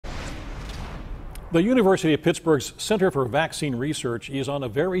The University of Pittsburgh's Center for Vaccine Research is on a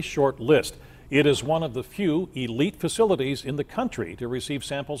very short list. It is one of the few elite facilities in the country to receive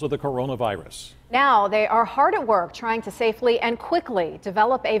samples of the coronavirus. Now they are hard at work trying to safely and quickly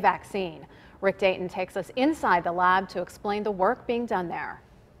develop a vaccine. Rick Dayton takes us inside the lab to explain the work being done there.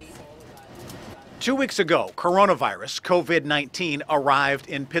 2 weeks ago, coronavirus, COVID-19, arrived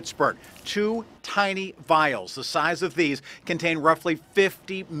in Pittsburgh. 2 tiny vials, the size of these, contain roughly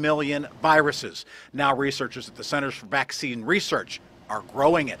 50 million viruses. Now researchers at the Centers for Vaccine Research are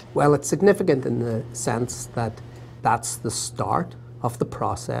growing it. Well, it's significant in the sense that that's the start of the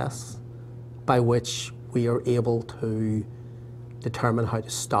process by which we are able to determine how to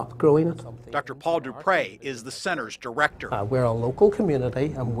stop growing it. Dr. Paul Dupre is the center's director. We're a local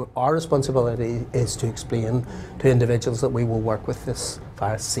community, and our responsibility is to explain to individuals that we will work with this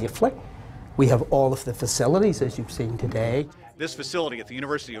virus safely. We have all of the facilities, as you've seen today. This facility at the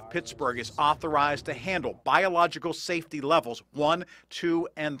University of Pittsburgh is authorized to handle biological safety levels 1, 2,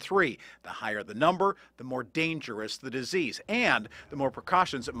 and 3. The higher the number, the more dangerous the disease, and the more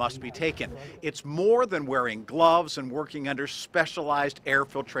precautions that must be taken. It's more than wearing gloves and working under specialized air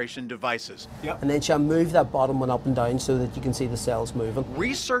filtration devices. And then shall move that bottom one up and down so that you can see the cells moving.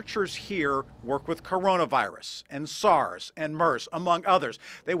 Researchers here work with coronavirus and SARS and MERS, among others.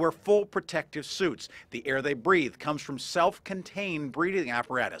 They wear full protective suits. The air they breathe comes from self-contained breathing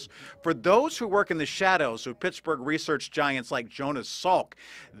apparatus. For those who work in the shadows of Pittsburgh research giants like Jonas Salk,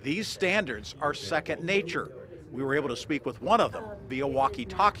 these standards are second nature. We were able to speak with one of them via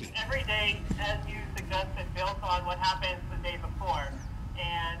walkie-talkie. Every day, as you suggested, builds on what happened the day before.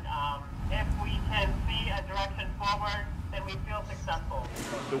 And if we can see a direction forward, then we feel successful.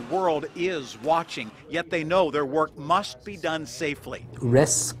 The world is watching, yet they know their work must be done safely.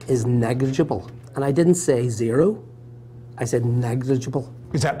 Risk is negligible. And I didn't say zero. I said negligible.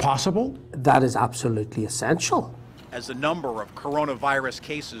 Is that possible? That is absolutely essential. As the number of coronavirus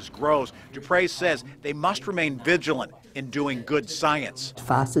cases grows, Dupre says they must remain vigilant in doing good science.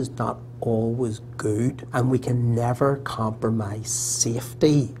 Fast is not always good, and we can never compromise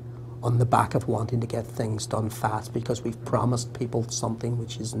safety on the back of wanting to get things done fast because we've promised people something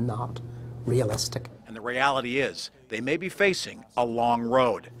which is not realistic. And the reality is they may be facing a long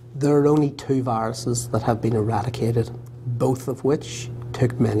road. There are only 2 viruses that have been eradicated, both of which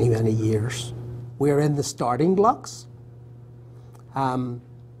took many, many years. We're in the starting blocks, and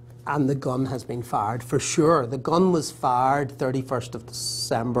the gun has been fired for sure. The gun was fired 31st of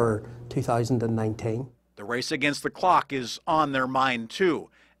December 2019. The race against the clock is on their mind too,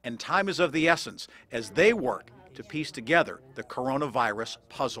 and time is of the essence as they work to piece together the coronavirus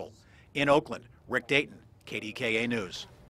puzzle. In Oakland, Rick Dayton, KDKA News.